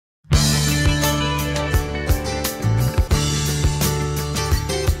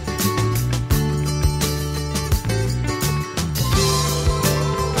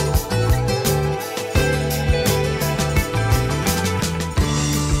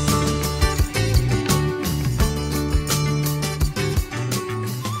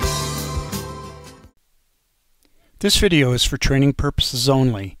This video is for training purposes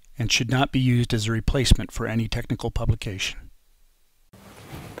only and should not be used as a replacement for any technical publication.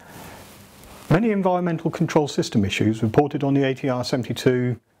 Many environmental control system issues reported on the ATR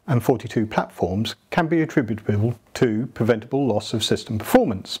 72 and 42 platforms can be attributable to preventable loss of system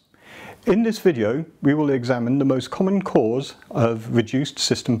performance. In this video, we will examine the most common cause of reduced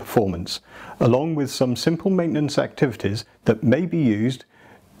system performance, along with some simple maintenance activities that may be used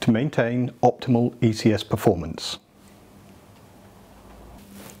to maintain optimal ECS performance.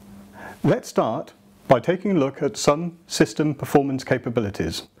 Let's start by taking a look at some system performance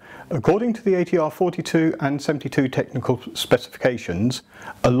capabilities. According to the ATR 42 and 72 technical specifications,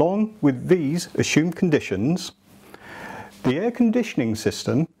 along with these assumed conditions, the air conditioning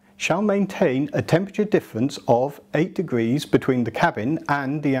system shall maintain a temperature difference of 8 degrees between the cabin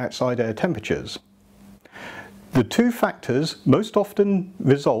and the outside air temperatures. The two factors most often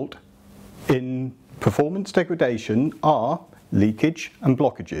result in performance degradation are leakage and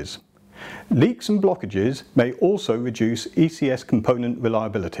blockages. Leaks and blockages may also reduce ECS component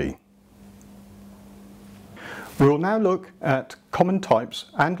reliability. We will now look at common types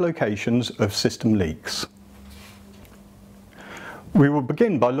and locations of system leaks. We will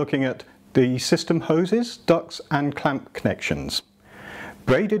begin by looking at the system hoses, ducts and clamp connections.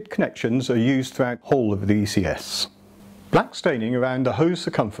 Braided connections are used throughout the whole of the ECS. Black staining around the hose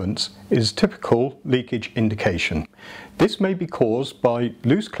circumference is typical leakage indication. This may be caused by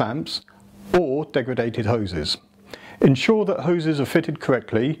loose clamps or degraded hoses. Ensure that hoses are fitted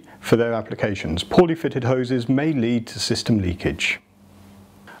correctly for their applications. Poorly fitted hoses may lead to system leakage.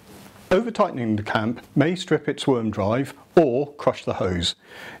 Over-tightening the clamp may strip its worm drive or crush the hose.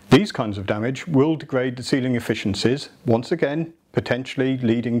 These kinds of damage will degrade the sealing efficiencies, once again potentially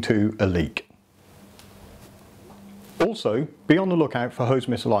leading to a leak. Also, be on the lookout for hose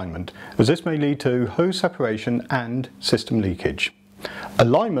misalignment, as this may lead to hose separation and system leakage.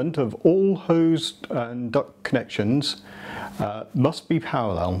 Alignment of all hose and duct connections must be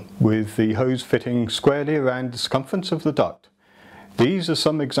parallel, with the hose fitting squarely around the circumference of the duct. These are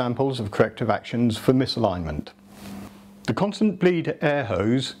some examples of corrective actions for misalignment. The constant bleed air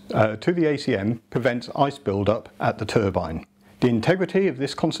hose to the ACM prevents ice buildup at the turbine. The integrity of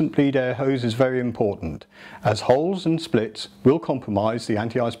this constant bleed air hose is very important, as holes and splits will compromise the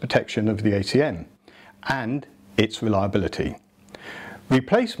anti-ice protection of the ACM and its reliability.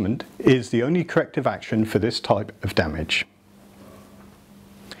 Replacement is the only corrective action for this type of damage.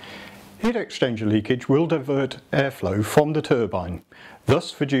 Heat exchanger leakage will divert airflow from the turbine,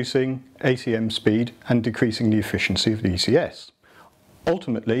 thus reducing ACM speed and decreasing the efficiency of the ECS,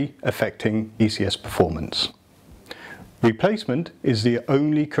 ultimately affecting ECS performance. Replacement is the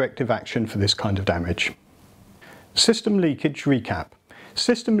only corrective action for this kind of damage. System leakage recap.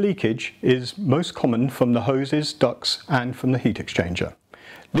 System leakage is most common from the hoses, ducts and from the heat exchanger.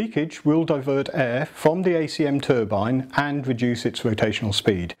 Leakage will divert air from the ACM turbine and reduce its rotational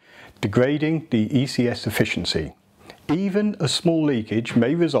speed, degrading the ECS efficiency. Even a small leakage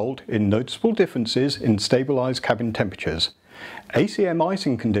may result in noticeable differences in stabilized cabin temperatures. ACM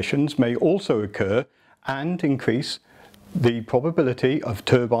icing conditions may also occur and increase the probability of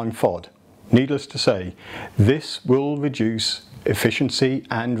turbine FOD. Needless to say, this will reduce efficiency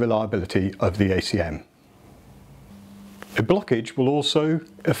and reliability of the ACM. A blockage will also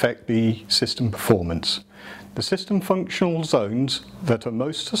affect the system performance. The system functional zones that are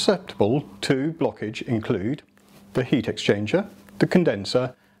most susceptible to blockage include the heat exchanger, the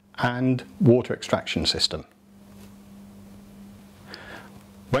condenser and water extraction system.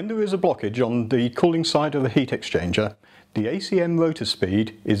 When there is a blockage on the cooling side of the heat exchanger, the ACM rotor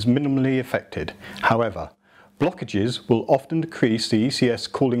speed is minimally affected. However, blockages will often decrease the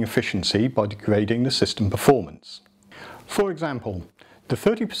ECS cooling efficiency by degrading the system performance. For example, the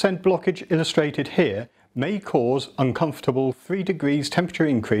 30% blockage illustrated here may cause uncomfortable 3 degrees temperature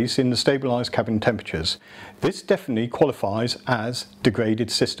increase in the stabilized cabin temperatures. This definitely qualifies as degraded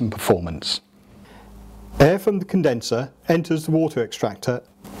system performance. Air from the condenser enters the water extractor.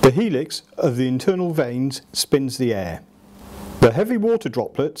 The helix of the internal vanes spins the air. The heavy water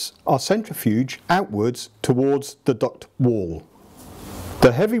droplets are centrifuged outwards towards the duct wall.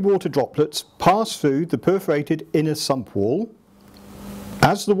 The heavy water droplets pass through the perforated inner sump wall.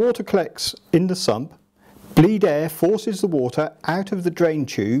 As the water collects in the sump, bleed air forces the water out of the drain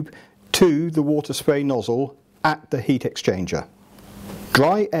tube to the water spray nozzle at the heat exchanger.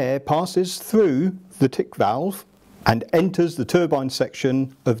 Dry air passes through the tick valve and enters the turbine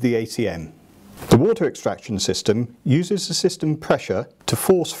section of the ACM. The water extraction system uses the system pressure to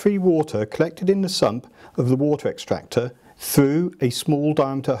force free water collected in the sump of the water extractor through a small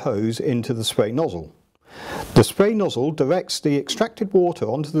diameter hose into the spray nozzle. The spray nozzle directs the extracted water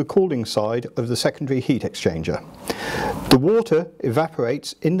onto the cooling side of the secondary heat exchanger. The water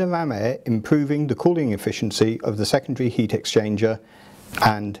evaporates in the ram air, improving the cooling efficiency of the secondary heat exchanger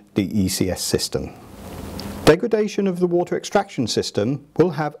and the ECS system. Degradation of the water extraction system will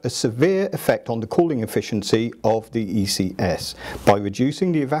have a severe effect on the cooling efficiency of the ECS by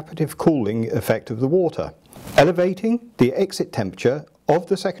reducing the evaporative cooling effect of the water, elevating the exit temperature of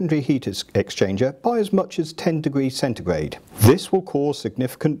the secondary heat exchanger by as much as 10 degrees centigrade. This will cause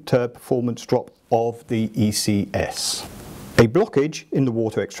significant performance drop of the ECS. A blockage in the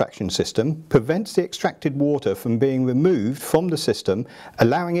water extraction system prevents the extracted water from being removed from the system,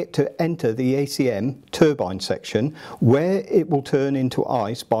 allowing it to enter the ACM turbine section, where it will turn into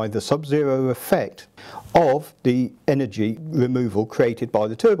ice by the sub-zero effect of the energy removal created by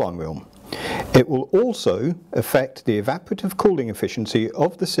the turbine wheel. It will also affect the evaporative cooling efficiency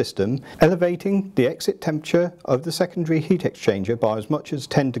of the system, elevating the exit temperature of the secondary heat exchanger by as much as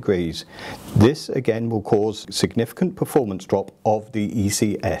 10 degrees. This again will cause significant performance drop of the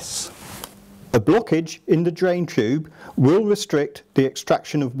ECS. A blockage in the drain tube will restrict the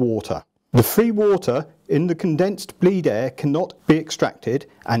extraction of water. The free water in the condensed bleed air cannot be extracted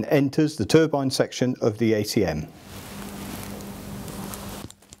and enters the turbine section of the ACM.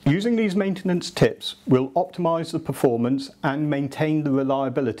 Using these maintenance tips will optimize the performance and maintain the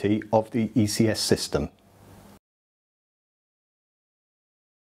reliability of the ECS system.